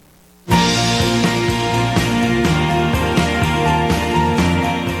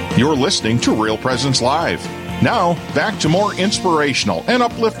You're listening to Real Presence Live. Now, back to more inspirational and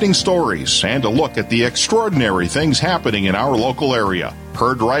uplifting stories and a look at the extraordinary things happening in our local area.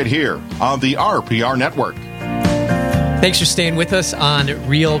 Heard right here on the RPR Network. Thanks for staying with us on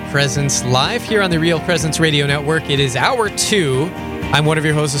Real Presence Live here on the Real Presence Radio Network. It is hour 2. I'm one of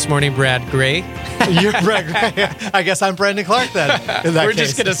your hosts this morning, Brad Gray. You're Brad Gray. I guess I'm Brandon Clark then. We're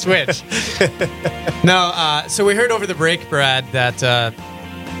just going to switch. No, so we heard over the break, Brad, that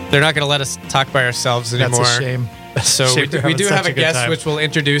they're not going to let us talk by ourselves anymore. That's a shame. So we do have a guest, which we'll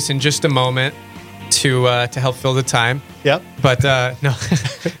introduce in just a moment to help fill the time. Yep. But no,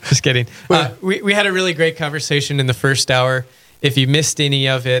 just kidding. We had a really great conversation in the first hour. If you missed any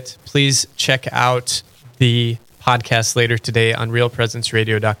of it, please check out the podcast later today on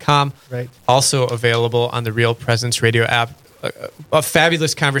realpresenceradio.com. Right. Also available on the Real Presence Radio app. A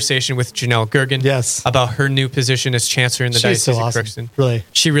fabulous conversation with Janelle Gergen about her new position as chancellor in the Diocese of Crookston. Really.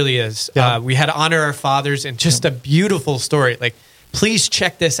 She really is. Yeah. We had to honor our fathers and just a beautiful story. Like, please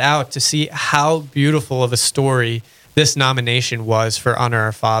check this out to see how beautiful of a story this nomination was for Honor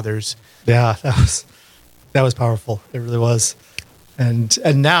Our Fathers. Yeah, that was powerful. It really was. And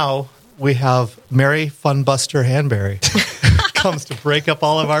now we have Mary Funbuster Hanbury comes to break up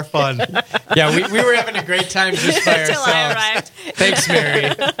all of our fun. Yeah, we were having a great time just by ourselves. Until I arrived. Thanks,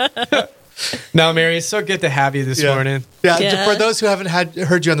 Mary. No, Mary, it's so good to have you this morning. Yeah, for those who haven't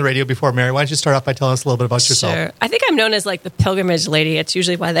heard you on the radio before, Mary, why don't you start off by telling us a little bit about yourself? Sure. I think I'm known as like the pilgrimage lady. It's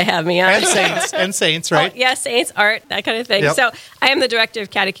usually why they have me on. And saints, right? Oh, yeah, saints, art, that kind of thing. Yep. So I am the director of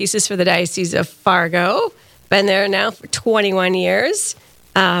catechesis for the Diocese of Fargo. Been there now for 21 years.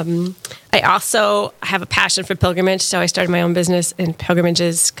 I also have a passion for pilgrimage, so I started my own business in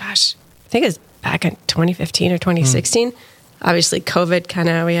pilgrimages. Gosh, I think it was back in 2015 or 2016. Obviously,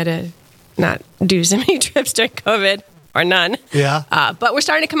 COVID we had to not do so many trips during COVID, or none. Yeah. But we're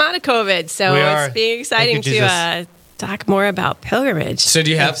starting to come out of COVID, so it's being exciting to talk more about pilgrimage. So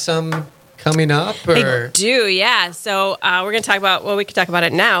do you have some coming up? Or? I do, yeah. So we're going to talk about, we can talk about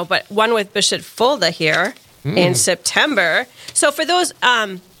it now, but one with Bishop Fulda here in September. So for those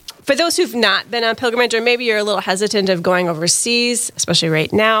who've not been on pilgrimage, or maybe you're a little hesitant of going overseas, especially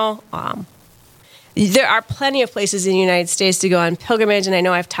right now, there are plenty of places in the United States to go on pilgrimage, and I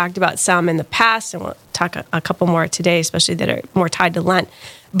know I've talked about some in the past, and we'll talk a couple more today, especially that are more tied to Lent.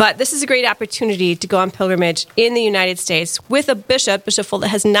 But this is a great opportunity to go on pilgrimage in the United States with a bishop. Bishop Fulda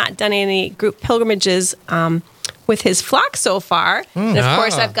has not done any group pilgrimages with his flock so far. And of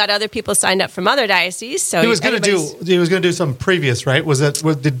course, I've got other people signed up from other dioceses. So he was going to do some previous, right?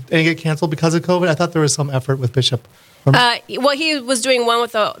 Did any get canceled because of COVID? I thought there was some effort with Bishop. Well, he was doing one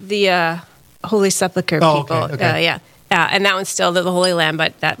with the Holy Sepulchre people. Okay. And that one's still the Holy Land,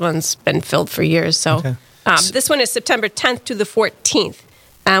 but that one's been filled for years. So this one is September 10th to the 14th.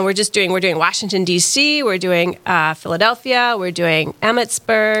 And we're doing Washington, D.C., we're doing Philadelphia, we're doing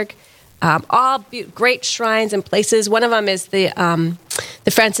Emmitsburg, all great shrines and places. One of them is the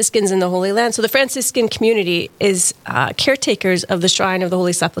Franciscans in the Holy Land. So the Franciscan community is caretakers of the Shrine of the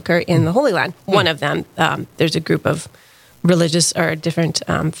Holy Sepulchre in the Holy Land. One of them, there's a group of religious or different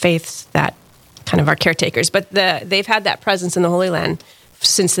faiths that kind of are caretakers. But they've had that presence in the Holy Land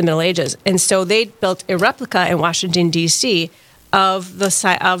since the Middle Ages. And so they built a replica in Washington, D.C., of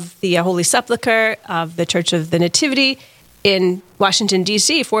the Holy Sepulchre, of the Church of the Nativity in Washington,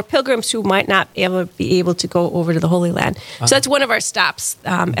 D.C. for pilgrims who might not be able to go over to the Holy Land. So that's one of our stops.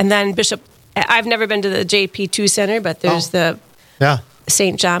 And then I've never been to the JP2 Center, but there's the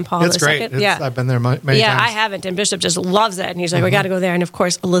St. John Paul II. It's great. I've been there many times. Yeah, I haven't. And Bishop just loves it. And he's like, we got to go there. And of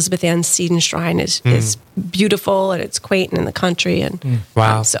course, Elizabeth Ann Seton Shrine is beautiful, and it's quaint and in the country. And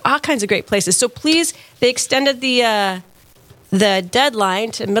so all kinds of great places. So please, they extended the deadline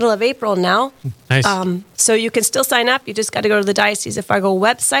to middle of April now. Nice. So you can still sign up. You just got to go to the Diocese of Fargo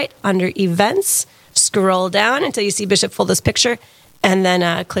website under events, scroll down until you see Bishop Fulda's picture, and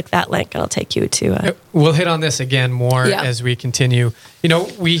then click that link. It'll take you to... We'll hit on this again more as we continue. You know,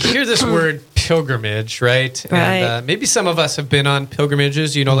 we hear this word pilgrimage, right? And maybe some of us have been on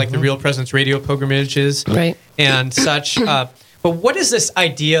pilgrimages, like the Real Presence Radio pilgrimages and such. But what is this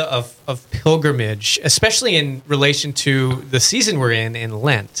idea of pilgrimage, especially in relation to the season we're in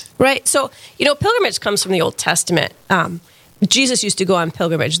Lent? Right. So, pilgrimage comes from the Old Testament. Jesus used to go on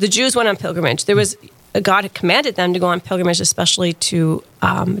pilgrimage. The Jews went on pilgrimage. God had commanded them to go on pilgrimage, especially to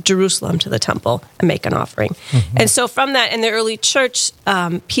Jerusalem, to the temple, and make an offering. And so from that, in the early church,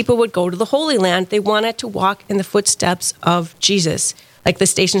 people would go to the Holy Land. They wanted to walk in the footsteps of Jesus, like the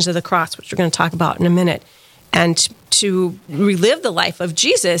Stations of the Cross, which we're going to talk about in a minute. And to relive the life of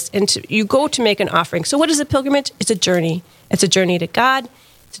Jesus, and you go to make an offering. So what is a pilgrimage? It's a journey. It's a journey to God.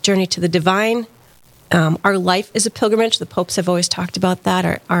 It's a journey to the divine. Our life is a pilgrimage. The popes have always talked about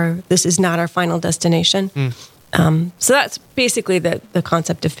that. This is not our final destination. So that's basically the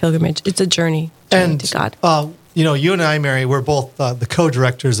concept of pilgrimage. It's a journey to God. You and I, Mary, we're both the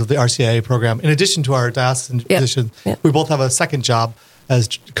co-directors of the RCIA program. In addition to our diocesan position, we both have a second job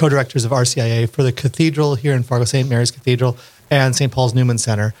as co-directors of RCIA for the cathedral here in Fargo, St. Mary's Cathedral, and St. Paul's Newman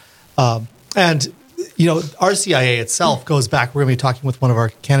Center. RCIA itself goes back. We're going to be talking with one of our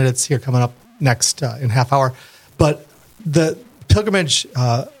candidates here coming up next in half hour. But the pilgrimage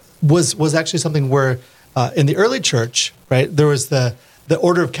was actually something where in the early church, right, there was the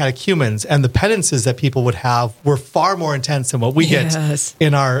order of catechumens, and the penances that people would have were far more intense than what we get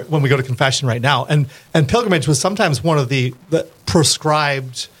when we go to confession right now. And pilgrimage was sometimes one of the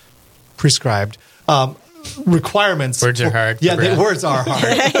prescribed requirements. Words are hard. Yeah, the words are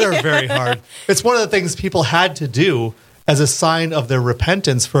hard. They're very hard. It's one of the things people had to do as a sign of their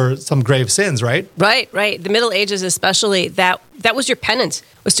repentance for some grave sins, right? Right. The Middle Ages especially, that was your penance,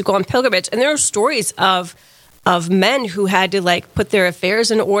 was to go on pilgrimage. And there are stories of men who had to put their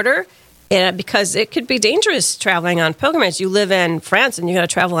affairs in order because it could be dangerous traveling on pilgrimage. You live in France and you got to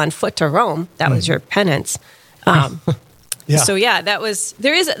travel on foot to Rome. That was your penance. So there is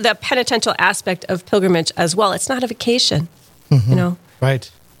the penitential aspect of pilgrimage as well. It's not a vacation,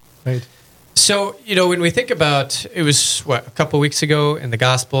 Right. So, when we think about, it was, a couple weeks ago in the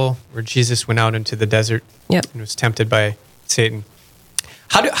gospel where Jesus went out into the desert and was tempted by Satan.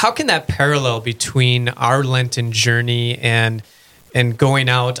 How can that parallel between our Lenten journey and going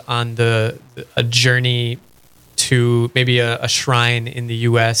out on a journey to maybe a shrine in the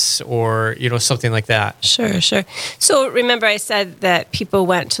U.S. or, something like that? Sure. So remember I said that people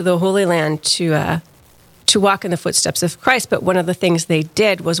went to the Holy Land to walk in the footsteps of Christ, but one of the things they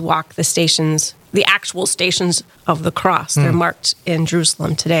did was walk the actual stations of the cross. They're marked in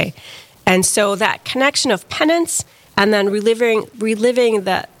Jerusalem today. And so that connection of penance and then reliving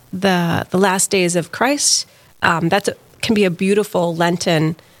the last days of Christ, can be a beautiful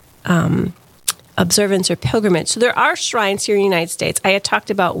Lenten observance or pilgrimage. So there are shrines here in the United States. I had talked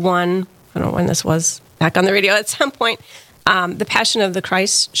about one, I don't know when this was, back on the radio at some point, the Passion of the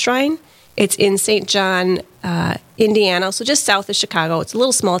Christ Shrine. It's in St. John, Indiana, so just south of Chicago. It's a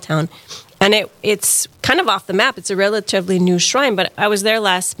little small town, and it's kind of off the map. It's a relatively new shrine, but I was there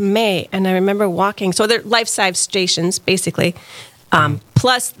last May, and I remember walking. So they're life-size stations, basically,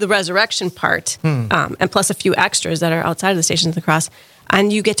 plus the resurrection part, and plus a few extras that are outside of the Stations of the Cross,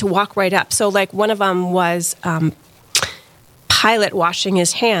 and you get to walk right up. So, one of them was Pilate washing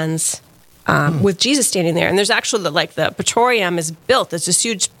his hands with Jesus standing there, and there's actually the Praetorium is built. It's this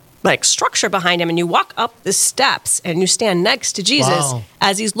huge structure behind him, and you walk up the steps and you stand next to Jesus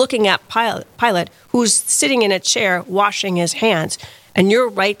as he's looking at Pilate, who's sitting in a chair washing his hands, and you're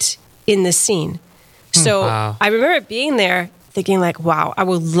right in the scene. So I remember being there thinking wow, I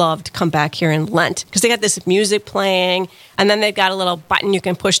would love to come back here in Lent, because they got this music playing, and then they've got a little button you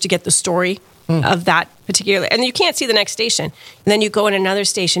can push to get the story of that particular, and you can't see the next station. And then you go in another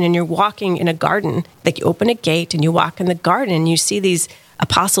station and you're walking in a garden, you open a gate and you walk in the garden and you see these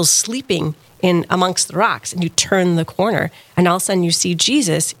apostles sleeping in amongst the rocks, and you turn the corner and all of a sudden you see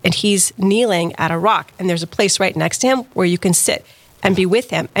Jesus and he's kneeling at a rock, and there's a place right next to him where you can sit and be with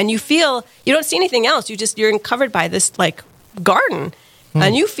him, and you don't see anything else. You're covered by this garden,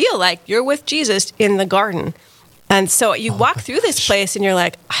 and you feel like you're with Jesus in the garden. And so you walk through this place and you're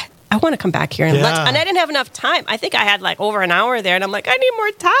I want to come back here and Lent. And I didn't have enough time. I think I had over an hour there, and I'm I need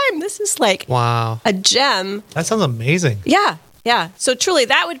more time. This is wow, a gem. That sounds amazing. Yeah. So truly,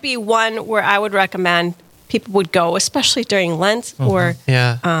 that would be one where I would recommend people would go, especially during Lent or.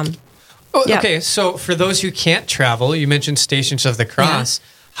 Okay, so for those who can't travel, you mentioned Stations of the Cross.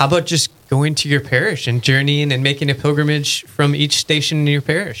 How about just going to your parish and journeying and making a pilgrimage from each station in your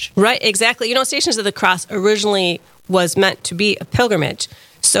parish? Right, exactly. Stations of the Cross originally was meant to be a pilgrimage.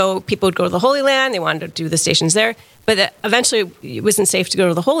 So people would go to the Holy Land. They wanted to do the stations there. But eventually, it wasn't safe to go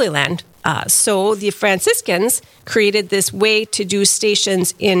to the Holy Land. So the Franciscans created this way to do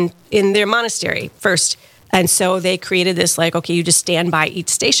stations in their monastery first. And so they created this you just stand by each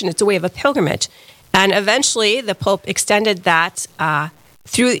station. It's a way of a pilgrimage. And eventually, the Pope extended that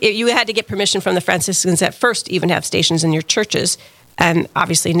you had to get permission from the Franciscans at first to even have stations in your churches. And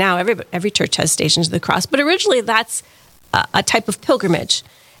obviously now every church has Stations of the Cross. But originally, that's a type of pilgrimage.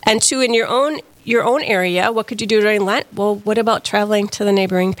 And in your own area, what could you do during Lent? Well, what about traveling to the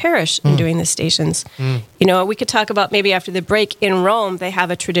neighboring parish and doing the stations? We could talk about maybe after the break in Rome, they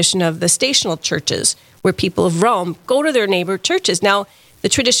have a tradition of the stational churches where people of Rome go to their neighbor churches. Now, the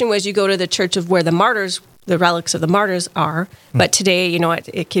tradition was you go to the church of where the relics of the martyrs are. But today,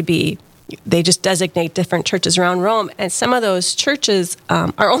 it could be, they just designate different churches around Rome. And some of those churches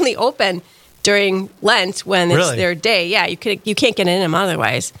are only open during Lent when it's their day. Yeah, you can't get in them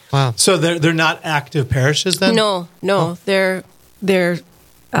otherwise. Wow. So they're not active parishes then? No. Oh. They're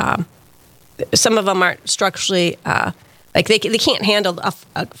some of them aren't structurally they can't handle a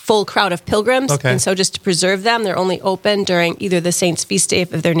full crowd of pilgrims. Okay. And so just to preserve them, they're only open during either the saint's feast day if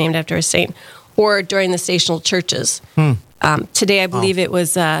they're named after a saint, or during the stational churches. Today, I believe it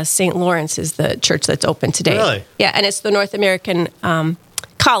was St. Lawrence is the church that's open today. Really? Yeah, and it's the North American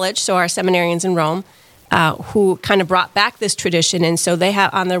College, so our seminarians in Rome, who kind of brought back this tradition. And so they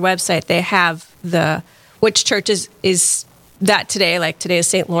have on their website, they have which church is that today, like today is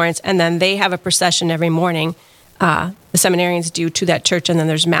St. Lawrence, and then they have a procession every morning. The seminarians do to that church, and then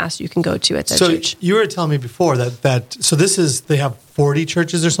there's mass you can go to at that church. So you were telling me before so they have 40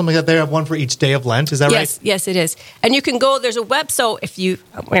 churches or something like that. They have one for each day of Lent. Is that right? Yes, it is. And you can go, there's a web, so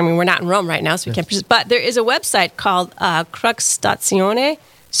we're not in Rome right now, so we can't, but there is a website called Crux Statione,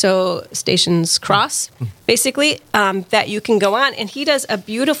 so Stations Cross, basically, that you can go on. And he does a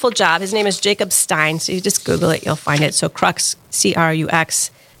beautiful job. His name is Jacob Stein, so you just Google it, you'll find it. So Crux,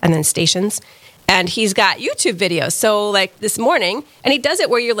 Crux, and then Stations. And he's got YouTube videos. So like this morning, and he does it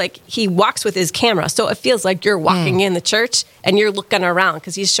where he walks with his camera. So it feels like you're walking in the church and you're looking around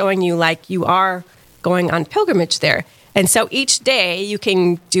because he's showing you like you are going on pilgrimage there. And so each day you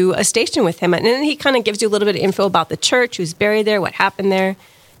can do a station with him. And then he kind of gives you a little bit of info about the church, who's buried there, what happened there.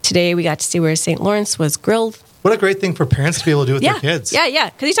 Today we got to see where St. Lawrence was grilled. What a great thing for parents to be able to do with their kids. Yeah.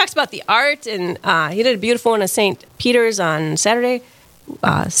 Because he talks about the art, and he did a beautiful one at St. Peter's on Saturday.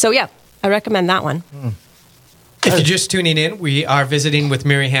 I recommend that one. If you're just tuning in, we are visiting with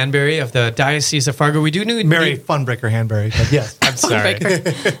Mary Hanbury of the Diocese of Fargo. We do need Mary Funbreaker Hanbury, but yes. I'm sorry.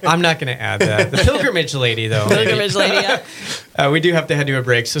 I'm not going to add that. The pilgrimage lady, though. Pilgrimage lady, yeah. We do have to head to a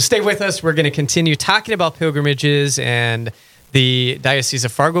break, so stay with us. We're going to continue talking about pilgrimages and the Diocese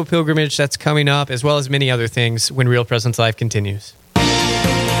of Fargo pilgrimage that's coming up, as well as many other things when Real Presence Live continues.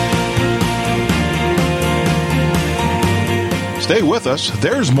 Stay with us.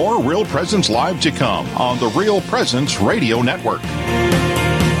 There's more Real Presence Live to come on the Real Presence Radio Network.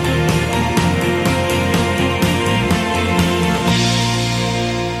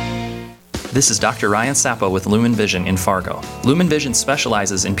 This is Dr. Ryan Sappo with Lumen Vision in Fargo. Lumen Vision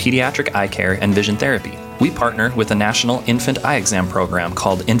specializes in pediatric eye care and vision therapy. We partner with a national infant eye exam program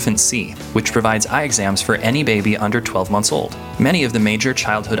called Infant C, which provides eye exams for any baby under 12 months old. Many of the major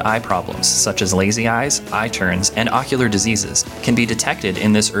childhood eye problems, such as lazy eyes, eye turns, and ocular diseases, can be detected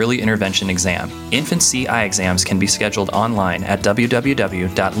in this early intervention exam. Infant C eye exams can be scheduled online at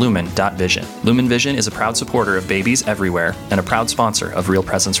www.lumen.vision. Lumen Vision is a proud supporter of babies everywhere and a proud sponsor of Real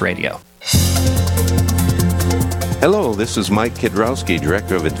Presence Radio. Hello, this is Mike Kidrowski,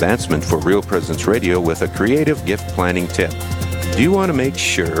 Director of Advancement for Real Presence Radio with a creative gift planning tip. Do you want to make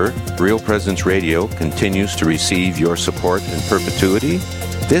sure Real Presence Radio continues to receive your support in perpetuity?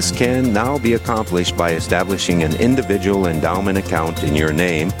 This can now be accomplished by establishing an individual endowment account in your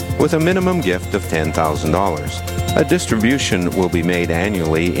name with a minimum gift of $10,000. A distribution will be made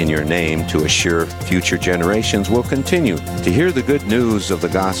annually in your name to assure future generations will continue to hear the good news of the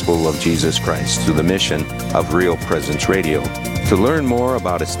gospel of Jesus Christ through the mission of Real Presence Radio. To learn more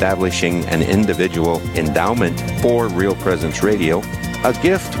about establishing an individual endowment for Real Presence Radio, a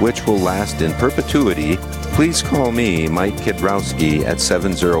gift which will last in perpetuity, please call me, Mike Kidrowski, at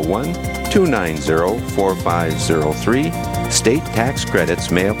 701-290-4503. State tax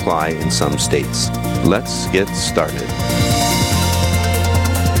credits may apply in some states. Let's get started.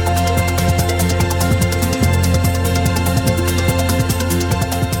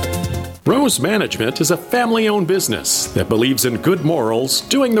 Rose Management is a family-owned business that believes in good morals,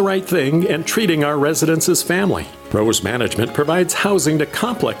 doing the right thing, and treating our residents as family. Rose Management provides housing to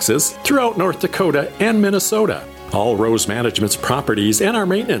complexes throughout North Dakota and Minnesota. All Rose Management's properties and our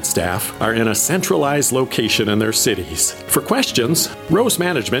maintenance staff are in a centralized location in their cities. For questions, Rose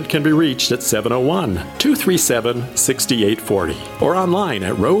Management can be reached at 701-237-6840 or online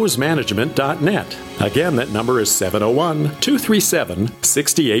at rosemanagement.net. Again, that number is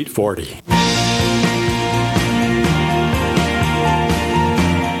 701-237-6840.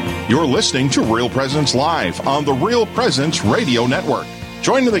 You're listening to Real Presence Live on the Real Presence Radio Network.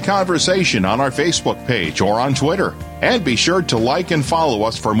 Join in the conversation on our Facebook page or on Twitter. And be sure to like and follow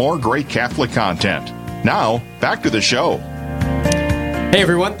us for more great Catholic content. Now, back to the show. Hey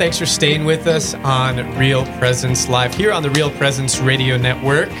everyone, thanks for staying with us on Real Presence Live here on the Real Presence Radio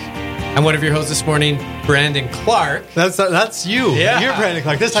Network. I'm one of your hosts this morning, Brandon Clark. That's you. Yeah. You're Brandon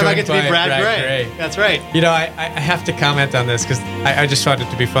Clark. This time I get to be Brad Gray. That's right. You know, I have to comment on this because I just found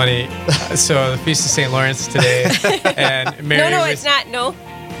it to be funny. So the Feast of St. Lawrence today. And Mary it's not. No.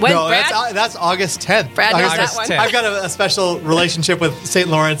 When, no, Brad? That's August 10th. Brad knows that one. 10th. I've got a special relationship with St.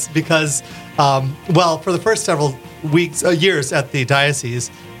 Lawrence because, for the first several years at the diocese,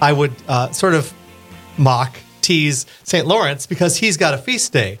 I would sort of tease St. Lawrence because he's got a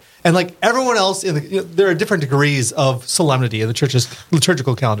feast day. And like everyone else, there are different degrees of solemnity in the church's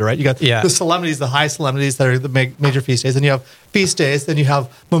liturgical calendar, right? You got the solemnities, the high solemnities that are the major feast days. Then you have feast days. Then you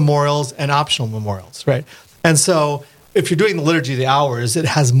have memorials and optional memorials, right? And so if you're doing the Liturgy of the Hours, it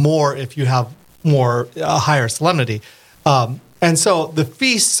has more if you have more higher solemnity. And so the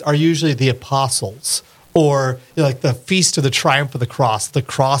feasts are usually the apostles or like the Feast of the Triumph of the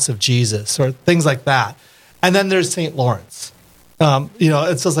Cross of Jesus or things like that. And then there's St. Lawrence.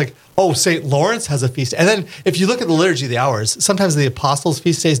 It's just like, St. Lawrence has a feast. And then if you look at the Liturgy of the Hours, sometimes the Apostles'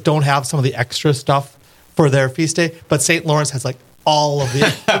 feast days don't have some of the extra stuff for their feast day, but St. Lawrence has like all of the,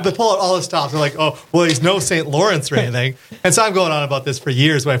 they pull out all the stops. They're like, he's no St. Lawrence or anything. And so I'm going on about this for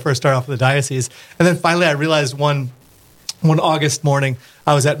years when I first started off in the diocese. And then finally I realized one August morning,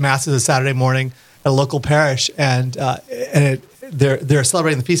 I was at Masses a Saturday morning at a local parish, and they're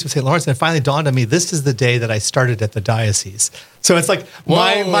celebrating the Feast of St. Lawrence, and it finally dawned on me, this is the day that I started at the diocese. So it's like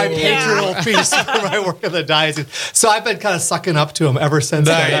my patronal feast for my work at the diocese. So I've been kind of sucking up to him ever since.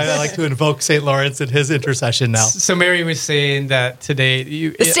 Nice. I like to invoke St. Lawrence and his intercession now. So Mary was saying that today...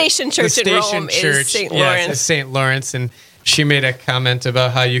 The Station Church in Rome is St. Lawrence. Yes, it's St. Lawrence, and she made a comment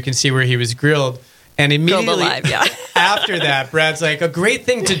about how you can see where he was grilled. And immediately alive, after that, Brad's like, a great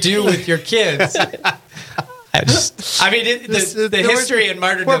thing to do with your kids. The history and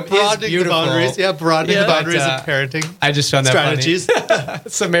martyrdom is beautiful. Broadening the boundaries of parenting. I just found that strategies. Funny.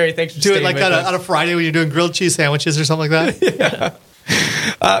 So, Mary, thanks for do it like on a Friday when you're doing grilled cheese sandwiches or something like that.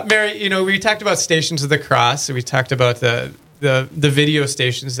 Yeah. Mary, we talked about Stations of the Cross. We talked about the video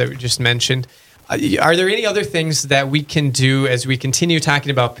stations that we just mentioned. Are there any other things that we can do as we continue talking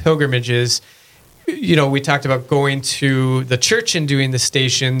about pilgrimages? We talked about going to the church and doing the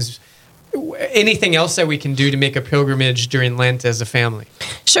stations. Anything else that we can do to make a pilgrimage during Lent as a family?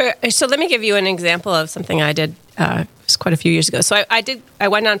 Sure. So let me give you an example of something I did quite a few years ago. So I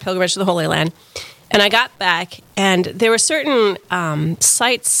went on pilgrimage to the Holy Land, and I got back, and there were certain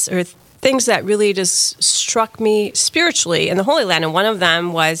sites or things that really just struck me spiritually in the Holy Land, and one of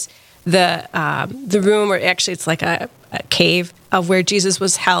them was the room, or actually it's like a cave of where Jesus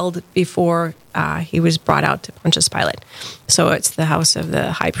was held before he was brought out to Pontius Pilate. So it's the house of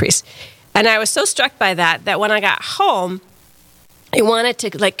the high priest. And I was so struck by that when I got home, I wanted to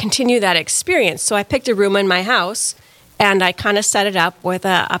continue that experience. So I picked a room in my house, and I kind of set it up with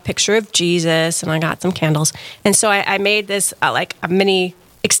a picture of Jesus, and I got some candles. And so I made this a mini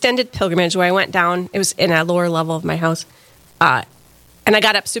extended pilgrimage where I went down. It was in a lower level of my house. And I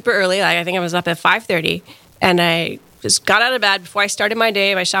got up super early. I think I was up at 5:30, and I just got out of bed before I started my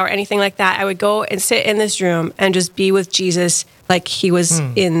day, my shower, anything like that. I would go and sit in this room and just be with Jesus like he was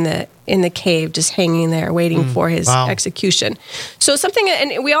in the cave, just hanging there, waiting for his execution. So something,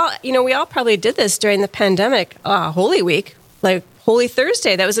 and we all probably did this during the pandemic. Holy Week, like Holy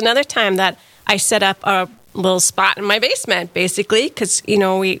Thursday, that was another time that I set up a little spot in my basement, basically, because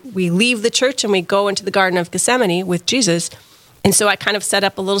we leave the church and we go into the Garden of Gethsemane with Jesus. And so I kind of set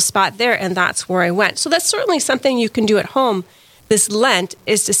up a little spot there, and that's where I went. So that's certainly something you can do at home. This Lent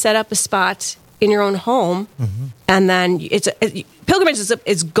is to set up a spot in your own home, and then pilgrimage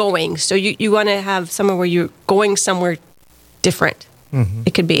is going. So you want to have somewhere where you're going somewhere different.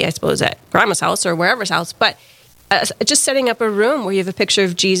 It could be, I suppose, at grandma's house or wherever's house, but just setting up a room where you have a picture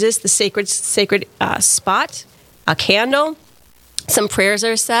of Jesus, the sacred spot, a candle, some prayers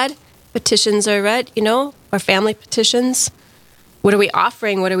are said, petitions are read, our family petitions. What are we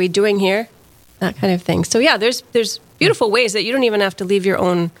offering? What are we doing here? That kind of thing. So yeah, there's beautiful ways that you don't even have to leave your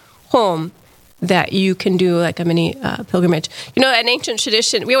own home that you can do like a mini pilgrimage. An ancient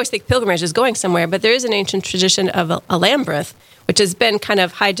tradition, we always think pilgrimage is going somewhere, but there is an ancient tradition of a Labyrinth, which has been kind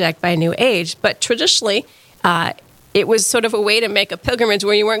of hijacked by New Age. But traditionally, it was sort of a way to make a pilgrimage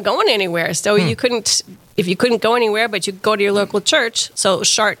where you weren't going anywhere. So you couldn't, if you couldn't go anywhere, but you could go to your local church. So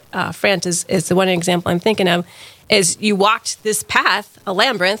Chartres, France is the one example I'm thinking of, is you walked this path. A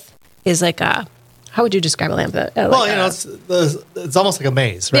labyrinth is like a, how would you describe a labyrinth? It's almost like a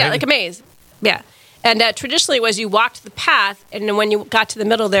maze, right? Yeah, like a maze. Yeah. And traditionally was you walked the path, and then when you got to the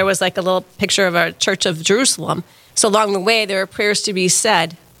middle, there was like a little picture of a church of Jerusalem. So along the way, there were prayers to be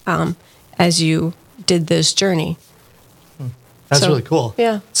said as you did this journey. That's really cool.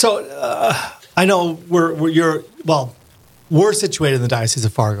 Yeah. So I know we're situated in the Diocese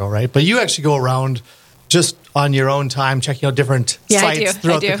of Fargo, right? But you actually go around just on your own time, checking out different sites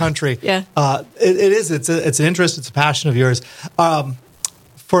throughout the country. Yeah. It's an interest, it's a passion of yours.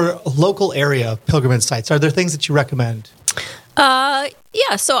 For local area pilgrimage sites, are there things that you recommend?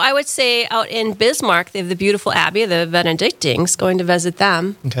 Yeah, so I would say out in Bismarck, they have the beautiful Abbey, the Benedictines, going to visit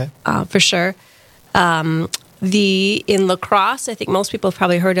them. Okay. For sure. In La Crosse, I think most people have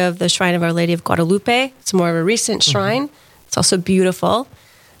probably heard of the Shrine of Our Lady of Guadalupe. It's more of a recent shrine. Mm-hmm. It's also beautiful.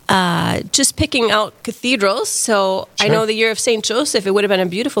 Just picking out cathedrals. So I know the year of St. Joseph, it would have been a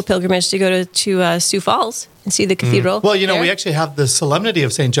beautiful pilgrimage to go to Sioux Falls and see the cathedral. Well, we actually have the Solemnity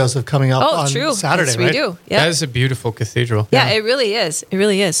of St. Joseph coming up on Saturday, yes, right? we do. Yeah. That is a beautiful cathedral. Yeah, it really is. It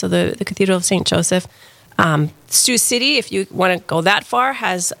really is. So the Cathedral of St. Joseph. Sioux City, if you want to go that far,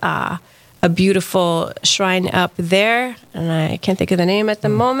 has a beautiful shrine up there. And I can't think of the name at the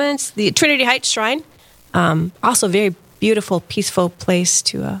moment. The Trinity Heights Shrine. Also very beautiful, peaceful place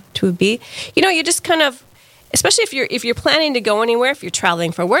to be. You just kind of, especially if you're planning to go anywhere, if you're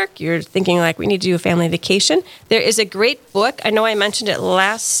traveling for work, you're thinking like we need to do a family vacation. There is a great book. I know I mentioned it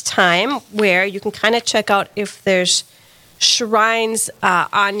last time, where you can kind of check out if there's shrines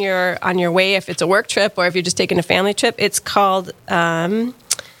on your way, if it's a work trip or if you're just taking a family trip. It's called, let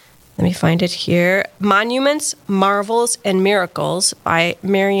me find it here, Monuments, Marvels, and Miracles by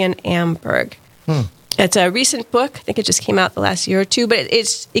Marian Amberg. It's a recent book. I think it just came out the last year or two, but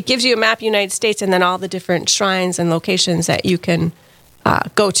it gives you a map of the United States and then all the different shrines and locations that you can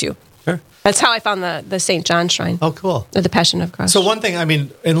go to. Sure. That's how I found the St. John Shrine. Oh, cool. Or the Passion of Christ. So one thing,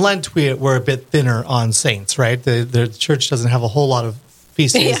 in Lent, we're a bit thinner on saints, right? The church doesn't have a whole lot of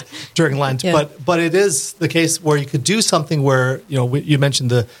feast days during Lent, but it is the case where you could do something where, you mentioned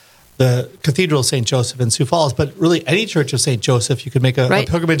the Cathedral of St. Joseph in Sioux Falls, but really any church of St. Joseph, you could make a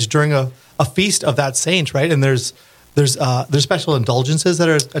pilgrimage during a feast of that saint, right? And there's special indulgences that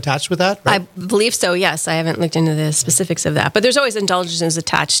are attached with that, right? I believe so, yes. I haven't looked into the specifics of that, but there's always indulgences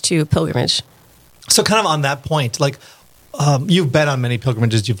attached to pilgrimage. So kind of on that point, you've been on many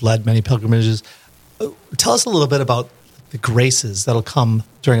pilgrimages, you've led many pilgrimages. Tell us a little bit about the graces that'll come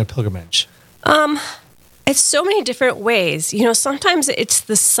during a pilgrimage. It's so many different ways. Sometimes it's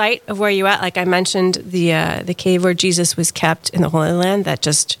the site of where you're at. Like I mentioned, the cave where Jesus was kept in the Holy Land,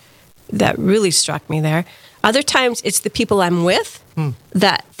 that really struck me there. Other times it's the people I'm with,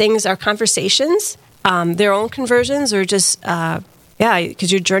 that things are conversations, their own conversions, or just,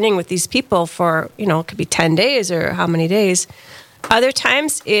 because you're journeying with these people for, it could be 10 days or how many days. Other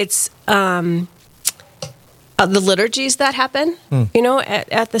times it's the liturgies that happen,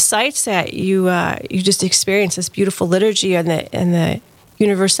 at the sites that you just experience this beautiful liturgy and the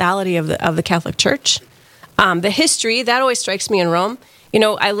universality of the Catholic Church. The history, that always strikes me in Rome.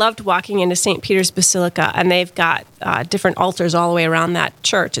 I loved walking into St. Peter's Basilica, and they've got different altars all the way around that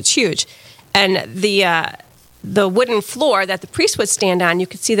church. It's huge. And the wooden floor that the priest would stand on, you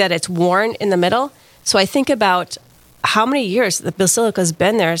could see that it's worn in the middle. So I think about how many years the basilica's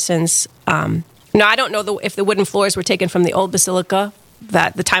been there since... I don't know if the wooden floors were taken from the old basilica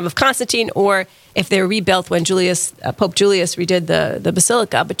at the time of Constantine, or if they were rebuilt when Pope Julius redid the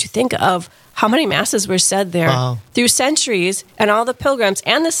basilica. But to think of how many masses were said there through centuries, and all the pilgrims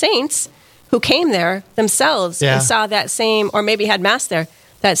and the saints who came there themselves and saw that same, or maybe had mass there,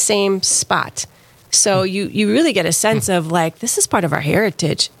 that same spot. So you really get a sense of this is part of our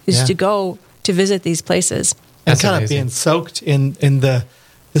heritage, is to go to visit these places. And kind of being soaked in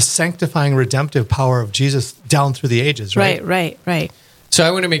the sanctifying, redemptive power of Jesus down through the ages, right? Right. So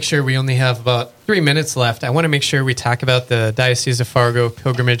I want to make sure we only have about 3 minutes left. I want to make sure we talk about the Diocese of Fargo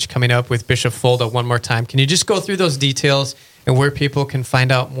pilgrimage coming up with Bishop Fulda one more time. Can you just go through those details and where people can find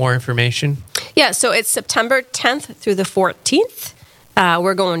out more information? Yeah, so it's September 10th through the 14th.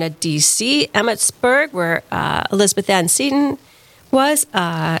 We're going to D.C., Emmitsburg, where Elizabeth Ann Seton was.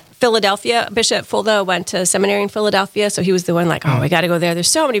 Philadelphia, Bishop Fulda went to seminary in Philadelphia, so he was the one we got to go there. There's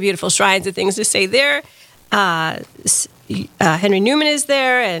so many beautiful shrines and things to say there. Henry Newman is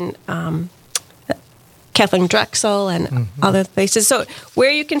there, and Kathleen Drexel, and other places. So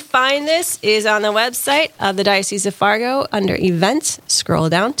where you can find this is on the website of the Diocese of Fargo under events. Scroll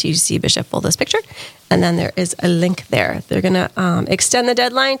down till you see Bishop Fulda's picture, and then there is a link there. They're going to extend the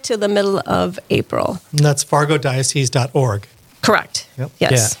deadline to the middle of April. And that's fargodiocese.org. Correct. Yep.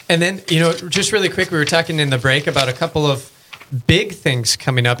 Yes. Yeah. And then, just really quick, we were talking in the break about a couple of big things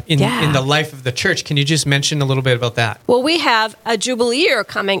coming up in the life of the church. Can you just mention a little bit about that? Well, we have a Jubilee year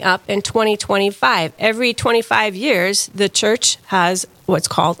coming up in 2025. Every 25 years, the church has what's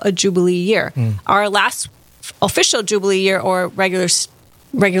called a Jubilee year. Our last official Jubilee year or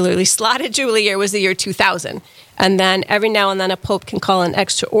regularly slotted Jubilee year was the year 2000. And then every now and then a pope can call an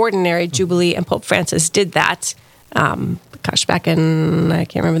extraordinary Jubilee, and Pope Francis did that. Back in, I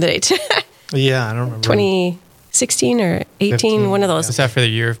can't remember the date. Yeah, I don't remember. 2016 or 18, 15, one of those. Was that for the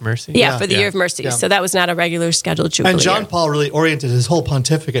Year of Mercy? Yeah, for the Year of Mercy. Yeah. So that was not a regular scheduled Jubilee. And John Paul really oriented his whole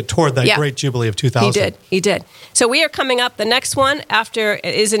pontificate toward that great Jubilee of 2000. He did. So we are coming up. The next one after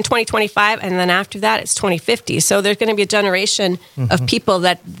is in 2025, and then after that it's 2050. So there's going to be a generation of people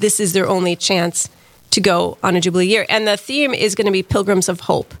that this is their only chance to go on a Jubilee year. And the theme is going to be Pilgrims of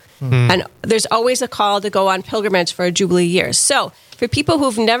Hope. And there's always a call to go on pilgrimage for a Jubilee year. So for people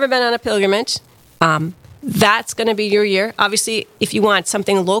who've never been on a pilgrimage, that's going to be your year. Obviously, if you want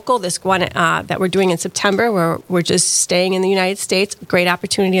something local, this one that we're doing in September, where we're just staying in the United States, great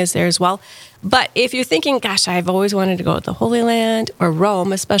opportunity is there as well. But if you're thinking, gosh, I've always wanted to go to the Holy Land or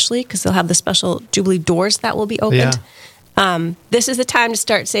Rome, especially because they'll have the special Jubilee doors that will be opened. This is the time to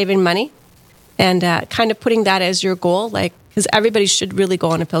start saving money and kind of putting that as your goal, because everybody should really go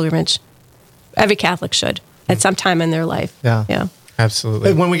on a pilgrimage. Every Catholic should at some time in their life. Yeah.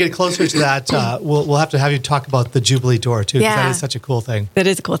 Absolutely. When we get closer to that, we'll have to have you talk about the Jubilee door, too, because that is such a cool thing. That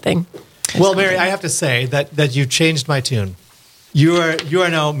is a cool thing. Well, Mary, I have to say that you changed my tune. You are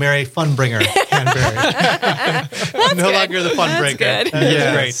now Mary Funbringer Canberry. No longer the Funbreaker. That's good.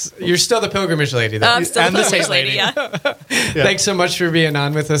 Yes. Great. You're still the pilgrimage lady, though. I'm still the pilgrimage lady, Thanks so much for being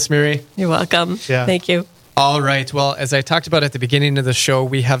on with us, Mary. You're welcome. Yeah. Thank you. All right. Well, as I talked about at the beginning of the show,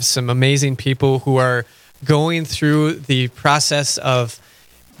 we have some amazing people who are going through the process of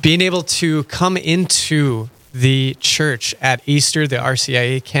being able to come into the church at Easter, the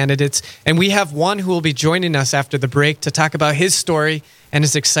RCIA candidates. And we have one who will be joining us after the break to talk about his story and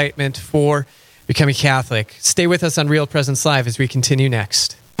his excitement for becoming Catholic. Stay with us on Real Presence Live as we continue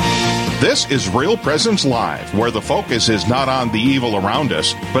next. This is Real Presence Live, where the focus is not on the evil around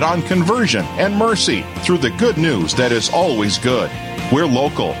us, but on conversion and mercy through the good news that is always good. We're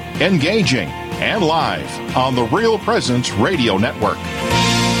local, engaging, and live on the Real Presence Radio Network.